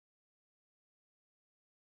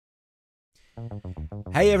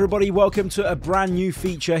Hey everybody, welcome to a brand new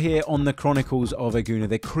feature here on the Chronicles of a Gooner.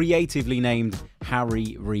 They're creatively named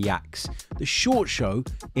Harry Reacts, the short show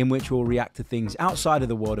in which we'll react to things outside of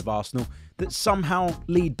the world of Arsenal that somehow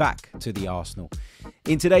lead back to the Arsenal.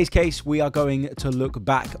 In today's case, we are going to look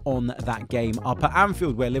back on that game up at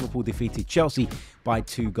Anfield where Liverpool defeated Chelsea by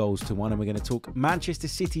 2-1, and we're going to talk Manchester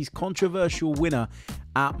City's controversial winner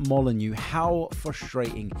at Molineux. How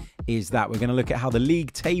frustrating is that? We're going to look at how the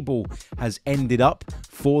league table has ended up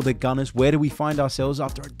for the Gunners. Where do we find ourselves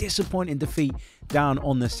after a disappointing defeat down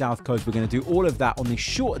on the South Coast? We're going to do all of that on this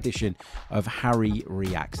short edition of Harry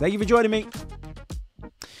Reacts. Thank you for joining me.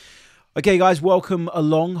 Okay, guys, welcome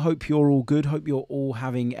along. Hope you're all good. Hope you're all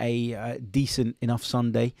having a decent enough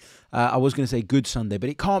Sunday. I was going to say good Sunday, but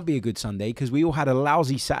it can't be a good Sunday because we all had a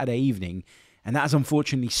lousy Saturday evening, and that has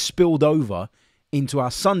unfortunately spilled over into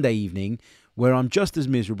our Sunday evening, where I'm just as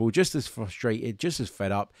miserable, just as frustrated, just as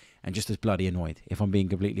fed up, and just as bloody annoyed, if I'm being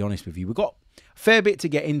completely honest with you. We've got a fair bit to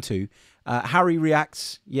get into. Harry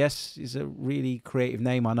Reacts, yes, is a really creative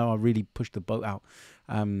name. I know I really pushed the boat out,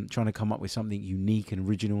 trying to come up with something unique and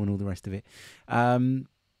original and all the rest of it.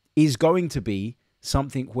 Is going to be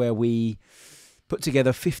something where we put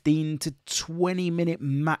together 15 to 20 minute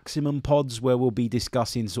maximum pods where we'll be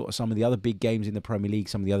discussing sort of some of the other big games in the Premier League,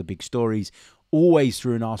 some of the other big stories, always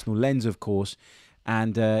through an Arsenal lens, of course.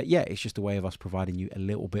 And yeah, it's just a way of us providing you a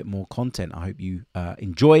little bit more content. I hope you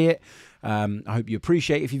enjoy it. I hope you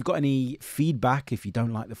appreciate it. If you've got any feedback, if you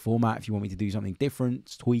don't like the format, if you want me to do something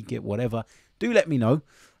different, tweak it, whatever, do let me know.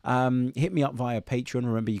 Hit me up via Patreon.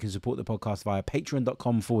 Remember, you can support the podcast via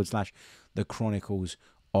patreon.com/The Chronicles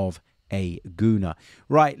of a Gooner.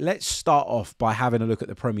 Right, let's start off by having a look at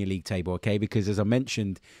the Premier League table, okay? Because as I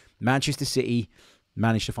mentioned, Manchester City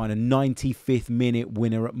managed to find a 95th minute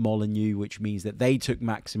winner at Molineux, which means that they took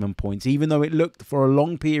maximum points, even though it looked for a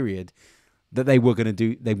long period that they weren't going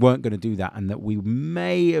to do that, and that we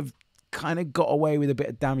may have kind of got away with a bit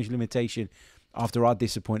of damage limitation after our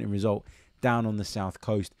disappointing result down on the South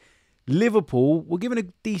Coast. Liverpool were given a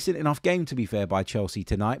decent enough game, to be fair, by Chelsea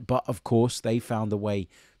tonight, but of course they found a way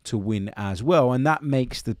to win as well, and that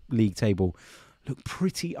makes the league table look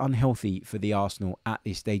pretty unhealthy for the Arsenal at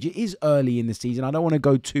this stage. It is early in the season. I don't want to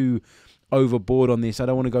go too overboard on this. I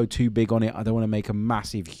don't want to go too big on it. I don't want to make a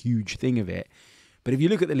massive, huge thing of it. But if you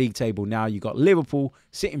look at the league table now, you've got Liverpool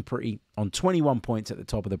sitting pretty on 21 points at the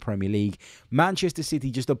top of the Premier League. Manchester City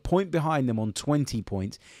just a point behind them on 20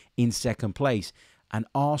 points in second place. And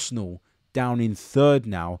Arsenal down in third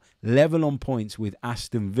now, level on points with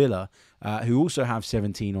Aston Villa, who also have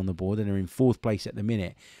 17 on the board and are in fourth place at the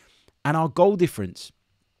minute. And our goal difference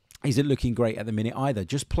isn't looking great at the minute either.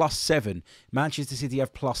 Just +7. Manchester City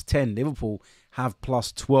have +10. Liverpool have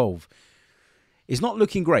 +12. It's not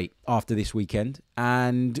looking great after this weekend.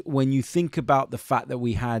 And when you think about the fact that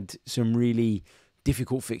we had some really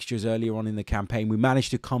difficult fixtures earlier on in the campaign, we managed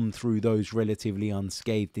to come through those relatively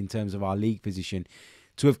unscathed in terms of our league position.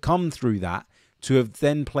 To have come through that, to have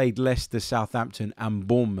then played Leicester, Southampton and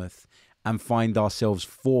Bournemouth and find ourselves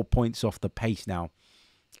 4 points off the pace now,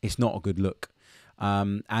 it's not a good look.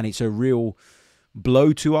 And it's a real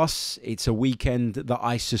blow to us. It's a weekend that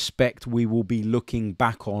I suspect we will be looking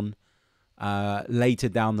back on later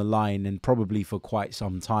down the line, and probably for quite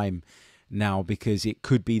some time now, because it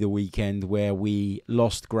could be the weekend where we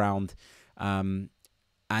lost ground. And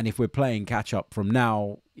if we're playing catch up from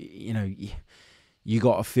now, you know, you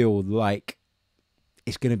got to feel like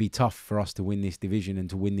it's going to be tough for us to win this division and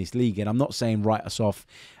to win this league. And I'm not saying write us off,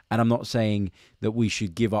 and I'm not saying that we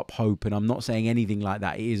should give up hope, and I'm not saying anything like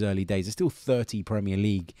that. It is early days. There's still 30 Premier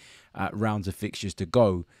League rounds of fixtures to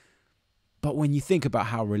go. But when you think about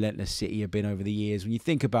how relentless City have been over the years, when you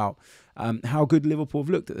think about how good Liverpool have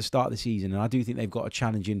looked at the start of the season, and I do think they've got a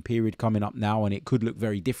challenging period coming up now, and it could look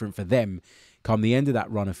very different for them come the end of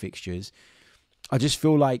that run of fixtures. I just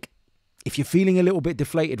feel like if you're feeling a little bit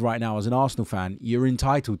deflated right now as an Arsenal fan, you're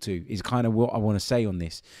entitled to, is kind of what I want to say on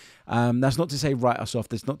this. That's not to say write us off.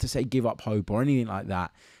 That's not to say give up hope or anything like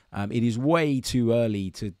that. It is way too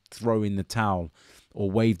early to throw in the towel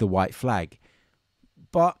or wave the white flag.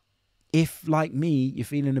 But if, like me, you're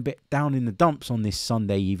feeling a bit down in the dumps on this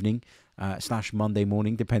Sunday evening / Monday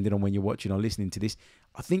morning, depending on when you're watching or listening to this,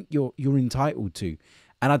 I think you're entitled to.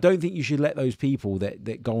 And I don't think you should let those people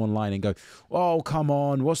that go online and go, oh, come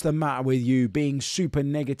on, what's the matter with you, being super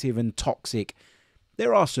negative and toxic.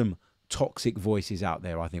 There are some toxic voices out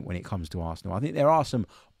there, I think, when it comes to Arsenal. I think there are some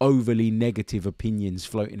overly negative opinions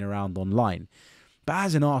floating around online. But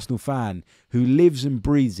as an Arsenal fan who lives and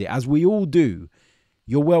breathes it, as we all do,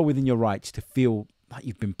 you're well within your rights to feel like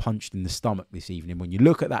you've been punched in the stomach this evening. When you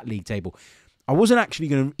look at that league table, I wasn't actually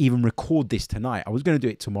going to even record this tonight. I was going to do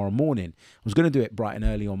it tomorrow morning. I was going to do it bright and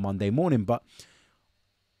early on Monday morning. But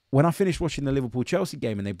when I finished watching the Liverpool-Chelsea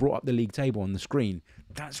game and they brought up the league table on the screen,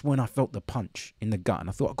 that's when I felt the punch in the gut. And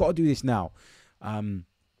I thought, I've got to do this now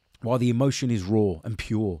while the emotion is raw and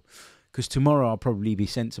pure. Because tomorrow I'll probably be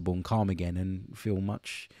sensible and calm again and feel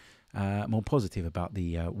much more positive about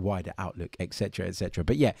the wider outlook, etc., etc.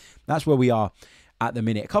 But yeah, that's where we are at the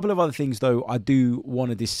minute. A couple of other things, though, I do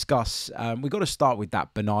want to discuss. We've got to start with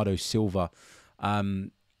that Bernardo Silva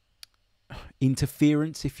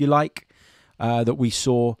interference, if you like, that we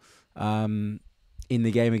saw in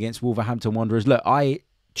the game against Wolverhampton Wanderers. Look, I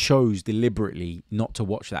chose deliberately not to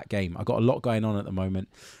watch that game. I've got a lot going on at the moment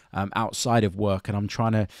outside of work, and I'm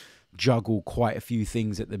trying to juggle quite a few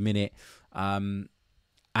things at the minute. And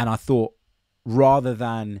I thought, rather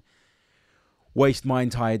than waste my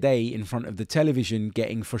entire day in front of the television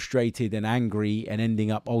getting frustrated and angry and ending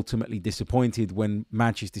up ultimately disappointed when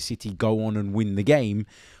Manchester City go on and win the game,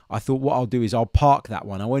 I thought what I'll do is I'll park that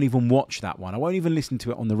one. I won't even watch that one. I won't even listen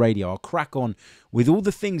to it on the radio. I'll crack on with all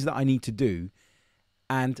the things that I need to do,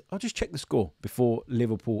 and I'll just check the score before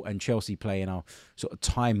Liverpool and Chelsea play, and I'll sort of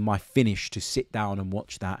time my finish to sit down and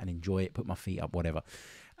watch that and enjoy it, put my feet up, whatever.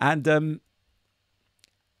 And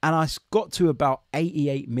I got to about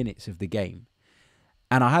 88 minutes of the game,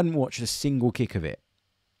 and I hadn't watched a single kick of it.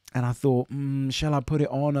 And I thought, shall I put it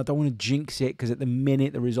on? I don't want to jinx it because at the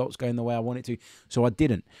minute the result's going the way I want it to. So I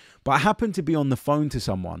didn't. But I happened to be on the phone to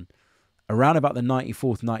someone around about the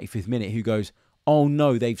 94th, 95th minute who goes, oh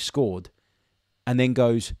no, they've scored. And then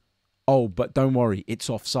goes, oh, but don't worry, it's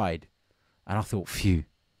offside. And I thought, phew.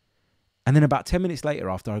 And then about 10 minutes later,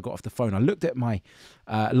 after I got off the phone, I looked at my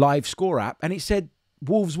live score app and it said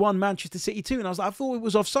Wolves 1, Manchester City 2. And I was like, I thought it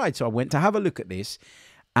was offside. So I went to have a look at this.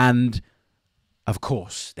 And of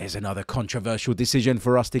course, there's another controversial decision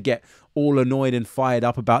for us to get all annoyed and fired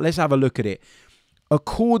up about. Let's have a look at it.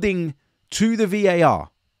 According to the VAR,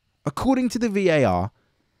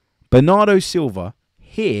 Bernardo Silva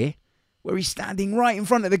here, where he's standing right in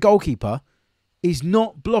front of the goalkeeper, is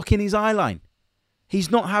not blocking his eye line. He's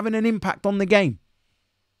not having an impact on the game.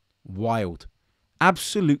 Wild.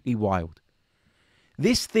 Absolutely wild.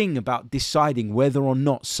 This thing about deciding whether or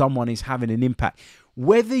not someone is having an impact,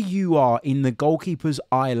 whether you are in the goalkeeper's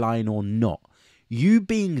eye line or not, you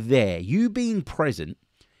being there, you being present,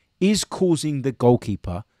 is causing the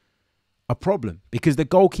goalkeeper a problem, because the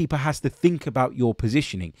goalkeeper has to think about your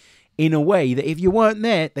positioning in a way that if you weren't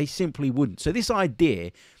there, they simply wouldn't. So this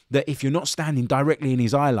idea that if you're not standing directly in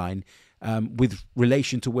his eye line with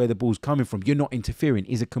relation to where the ball's coming from, you're not interfering,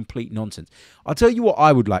 is a complete nonsense. I'll tell you what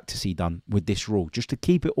I would like to see done with this rule, just to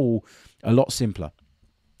keep it all a lot simpler.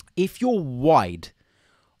 If you're wide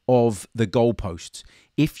of the goalposts,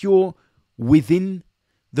 if you're within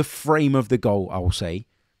the frame of the goal, I will say,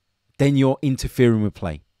 then you're interfering with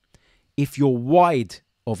play. If you're wide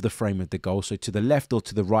of the frame of the goal, so to the left or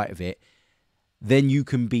to the right of it, then you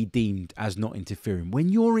can be deemed as not interfering. When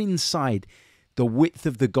you're inside the width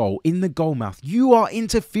of the goal, in the goal mouth, you are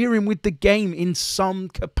interfering with the game in some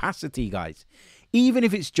capacity, guys. Even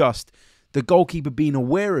if it's just the goalkeeper being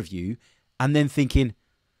aware of you and then thinking,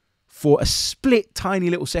 for a split tiny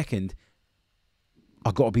little second,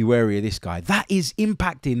 I've got to be wary of this guy. That is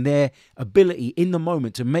impacting their ability in the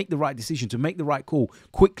moment to make the right decision, to make the right call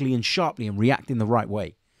quickly and sharply and react in the right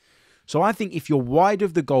way. So I think if you're wide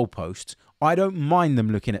of the goalposts, I don't mind them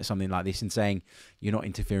looking at something like this and saying you're not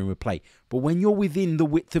interfering with play. But when you're within the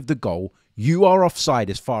width of the goal, you are offside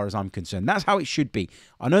as far as I'm concerned. That's how it should be.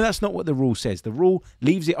 I know that's not what the rule says. The rule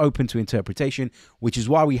leaves it open to interpretation, which is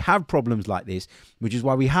why we have problems like this, which is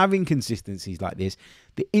why we have inconsistencies like this.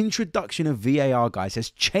 The introduction of VAR, guys, has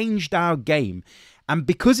changed our game. And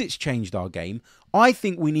because it's changed our game, I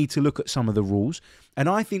think we need to look at some of the rules, and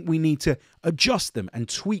I think we need to adjust them and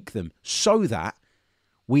tweak them so that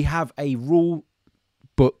we have a rule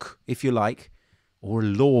book, if you like, or a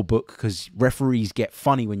law book, because referees get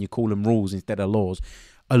funny when you call them rules instead of laws,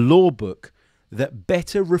 a law book that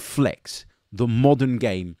better reflects the modern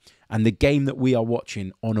game and the game that we are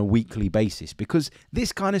watching on a weekly basis. Because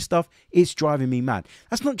this kind of stuff is driving me mad.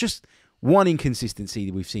 That's not just one inconsistency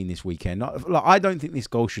that we've seen this weekend. I don't think this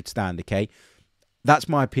goal should stand, okay? That's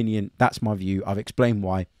my opinion. That's my view. I've explained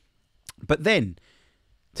why. But then,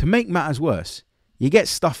 to make matters worse, you get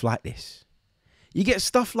stuff like this. You get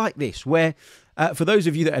stuff like this where, for those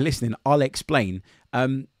of you that are listening, I'll explain.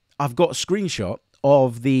 I've got a screenshot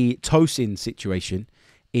of the Tosin situation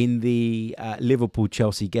in the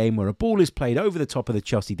Liverpool-Chelsea game where a ball is played over the top of the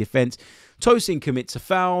Chelsea defence. Tosin commits a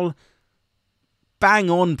foul. bang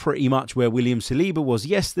on pretty much where William Saliba was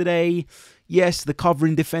yesterday. Yes, the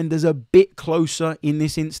covering defender's a bit closer in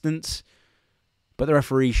this instance, but the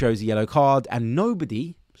referee shows a yellow card and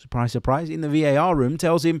nobody, surprise, surprise, in the VAR room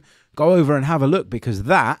tells him, go over and have a look, because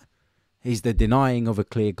that is the denying of a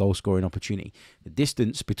clear goal-scoring opportunity. The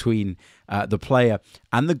distance between the player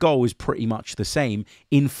and the goal is pretty much the same.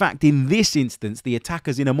 In fact, in this instance, the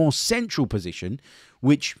attacker's in a more central position,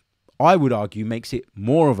 which I would argue makes it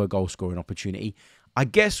more of a goal-scoring opportunity. I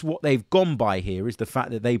guess what they've gone by here is the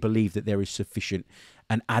fact that they believe that there is sufficient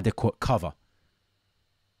and adequate cover.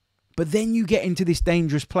 But then you get into this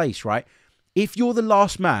dangerous place, right? If you're the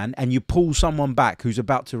last man and you pull someone back who's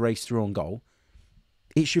about to race through on goal,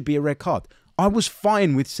 it should be a red card. I was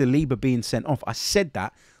fine with Saliba being sent off. I said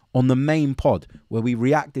that on the main pod where we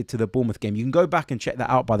reacted to the Bournemouth game. You can go back and check that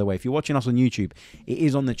out, by the way. If you're watching us on YouTube, it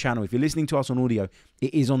is on the channel. If you're listening to us on audio,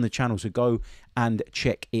 it is on the channel. So go and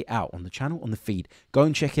check it out. On the channel, on the feed. Go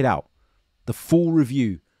and check it out. The full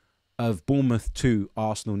review of Bournemouth 2,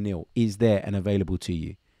 Arsenal 0 is there and available to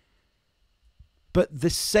you. But the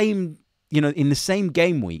same, in the same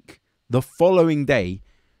game week, the following day,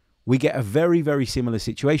 we get a very, very similar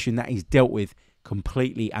situation that is dealt with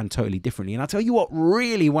completely and totally differently. And I'll tell you what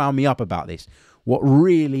really wound me up about this, what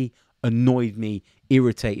really annoyed me,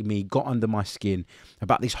 irritated me, got under my skin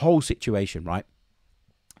about this whole situation, right?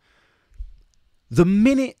 The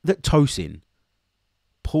minute that Tosin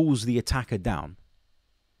pulls the attacker down,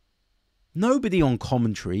 nobody on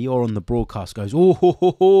commentary or on the broadcast goes, oh, ho,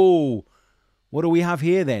 ho, ho. What do we have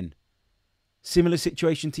here then? Similar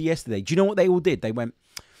situation to yesterday. Do you know what they all did? They went,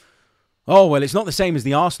 oh, well, it's not the same as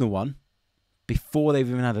the Arsenal one, before they've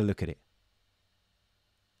even had a look at it.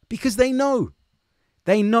 Because they know.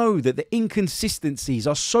 They know that the inconsistencies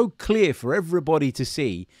are so clear for everybody to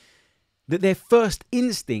see that their first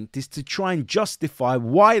instinct is to try and justify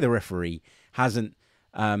why the referee hasn't,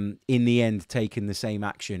 in the end, taken the same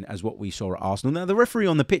action as what we saw at Arsenal. Now, the referee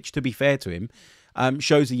on the pitch, to be fair to him,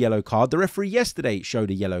 shows a yellow card. The referee yesterday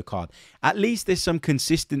showed a yellow card. At least there's some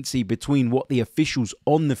consistency between what the officials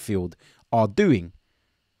on the field are doing.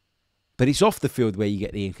 But it's off the field where you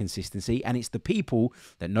get the inconsistency, and it's the people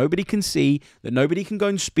that nobody can see, that nobody can go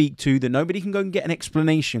and speak to, that nobody can go and get an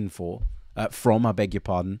explanation from, I beg your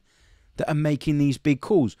pardon, that are making these big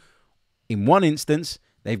calls. In one instance,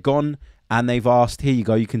 they've gone and they've asked, here you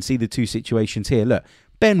go, you can see the two situations here. Look,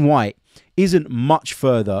 Ben White isn't much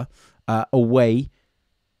further away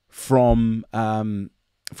from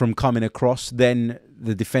coming across than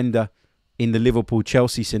the defender in the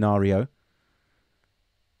Liverpool-Chelsea scenario.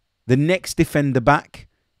 The next defender back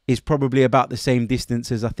is probably about the same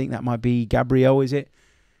distance as, I think that might be Gabriel, is it?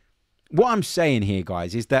 What I'm saying here,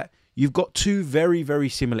 guys, is that you've got two very, very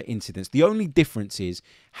similar incidents. The only difference is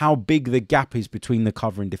how big the gap is between the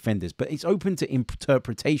covering defenders. But it's open to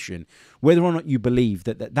interpretation whether or not you believe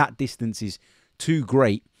that that distance is too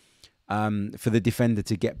great for the defender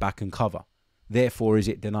to get back and cover. Therefore, is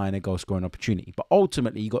it denying a goal-scoring opportunity? But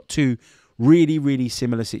ultimately, you've got two really, really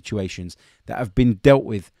similar situations that have been dealt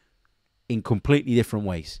with in completely different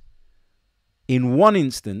ways. In one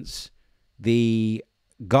instance, the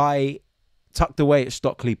guy tucked away at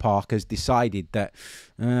Stockley Park has decided that,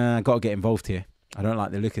 I've got to get involved here. I don't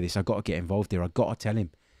like the look of this. I've got to get involved here. I've got to tell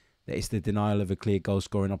him that it's the denial of a clear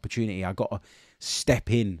goal-scoring opportunity. I've got to step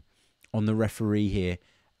in on the referee here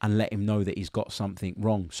and let him know that he's got something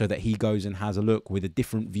wrong, so that he goes and has a look with a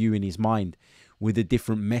different view in his mind, with a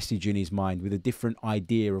different message in his mind, with a different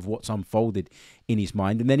idea of what's unfolded in his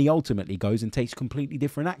mind. And then he ultimately goes and takes completely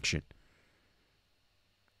different action.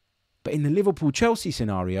 But in the Liverpool-Chelsea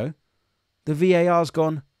scenario, the VAR's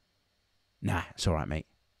gone, nah, it's all right, mate.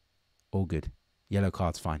 All good. Yellow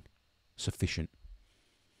card's fine. Sufficient.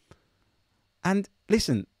 And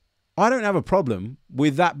listen, I don't have a problem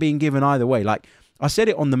with that being given either way. Like, I said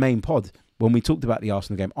it on the main pod when we talked about the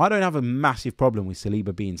Arsenal game. I don't have a massive problem with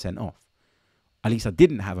Saliba being sent off. At least I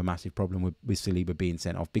didn't have a massive problem with Saliba being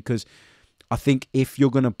sent off, because I think if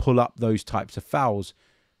you're going to pull up those types of fouls,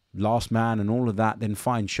 last man and all of that, then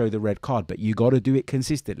fine, show the red card. But you got to do it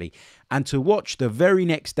consistently. And to watch the very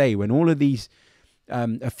next day when all of these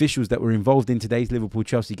officials that were involved in today's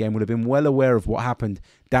Liverpool-Chelsea game would have been well aware of what happened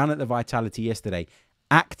down at the Vitality yesterday,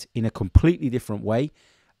 act in a completely different way,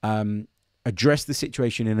 address the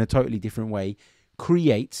situation in a totally different way,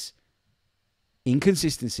 creates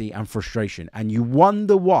inconsistency and frustration. And you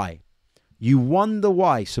wonder why. You wonder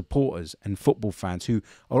why supporters and football fans, who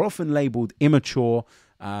are often labelled immature,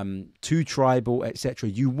 too tribal, etc.,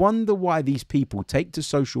 you wonder why these people take to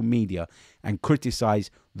social media and criticise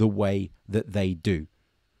the way that they do.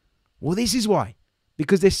 Well, this is why.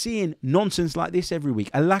 Because they're seeing nonsense like this every week,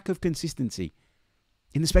 a lack of consistency.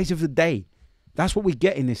 in the space of a day. That's what we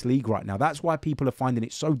get in this league right now. That's why people are finding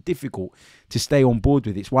it so difficult to stay on board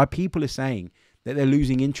with it. It's why people are saying that they're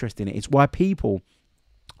losing interest in it. It's why people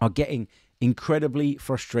are getting incredibly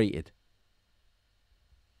frustrated.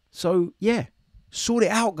 So, yeah, sort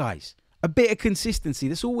it out, guys. A bit of consistency.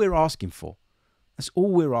 That's all we're asking for. That's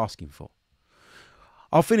all we're asking for.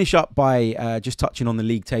 I'll finish up by just touching on the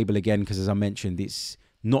league table again, because as I mentioned, it's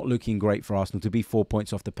not looking great for Arsenal. To be 4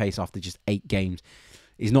 points off the pace after just 8 games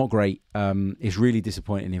is not great. It's really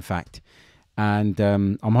disappointing, in fact. And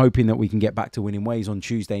I'm hoping that we can get back to winning ways on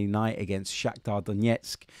Tuesday night against Shakhtar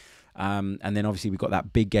Donetsk. And then obviously we've got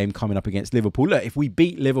that big game coming up against Liverpool. Look, if we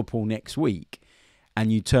beat Liverpool next week and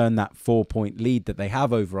you turn that 4-point lead that they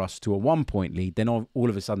have over us to a 1-point lead, then all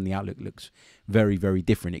of a sudden the outlook looks very, very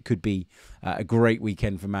different. It could be a great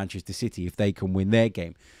weekend for Manchester City if they can win their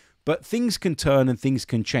game. But things can turn and things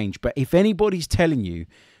can change. But if anybody's telling you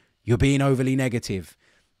you're being overly negative,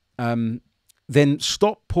 then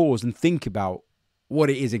stop, pause and think about what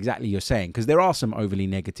it is exactly you're saying. Because there are some overly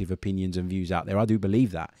negative opinions and views out there. I do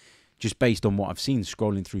believe that, just based on what I've seen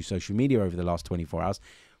scrolling through social media over the last 24 hours.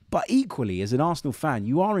 But equally, as an Arsenal fan,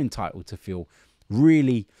 you are entitled to feel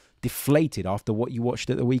really deflated after what you watched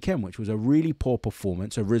at the weekend, which was a really poor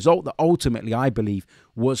performance, a result that ultimately I believe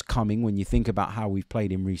was coming when you think about how we've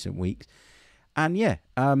played in recent weeks. And yeah,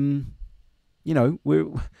 you know,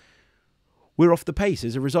 we're off the pace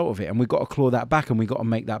as a result of it, and we've got to claw that back, and we've got to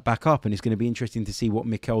make that back up. And it's going to be interesting to see what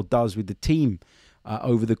Mikel does with the team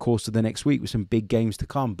over the course of the next week, with some big games to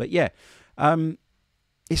come. But yeah,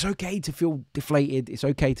 it's okay to feel deflated. It's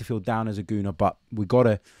okay to feel down as a Gooner, but we got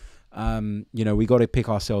to, you know, we got to pick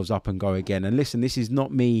ourselves up and go again. And listen, this is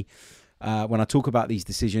not me. When I talk about these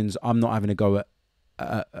decisions, I'm not having a go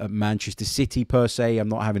at Manchester City per se. I'm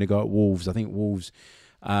not having a go at Wolves. I think Wolves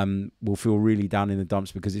will feel really down in the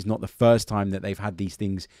dumps because it's not the first time that they've had these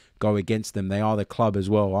things go against them. They are the club as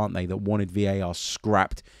well, aren't they, that wanted VAR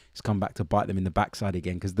scrapped. It's come back to bite them in the backside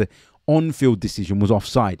again because the on-field decision was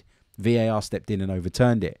offside. VAR stepped in and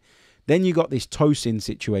overturned it. Then you got this Tosin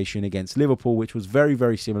situation against Liverpool, which was very,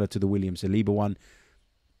 very similar to the William Saliba one.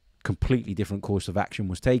 Completely different course of action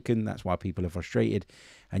was taken. That's why people are frustrated.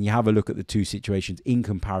 And you have a look at the two situations in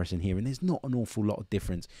comparison here, and there's not an awful lot of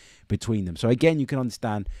difference between them. So again, you can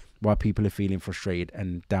understand why people are feeling frustrated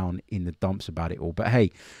and down in the dumps about it all. But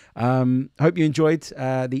hey, hope you enjoyed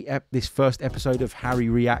this first episode of Harry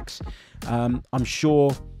Reacts. I'm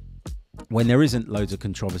sure when there isn't loads of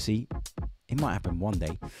controversy, it might happen one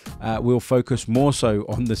day, we'll focus more so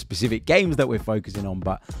on the specific games that we're focusing on.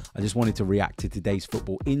 But I just wanted to react to today's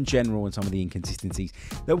football in general and some of the inconsistencies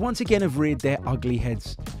that once again have reared their ugly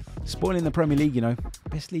heads, spoiling the Premier League, you know,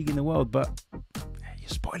 best league in the world, but you're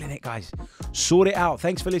spoiling it, guys. Sort it out.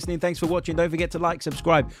 Thanks for listening. Thanks for watching. Don't forget to like,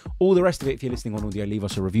 subscribe, all the rest of it. If you're listening on audio, leave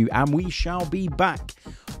us a review, and we shall be back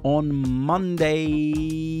on Monday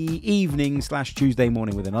evening / Tuesday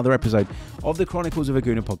morning with another episode of the Chronicles of a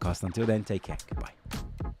Gooner podcast. Until then, take care. Goodbye.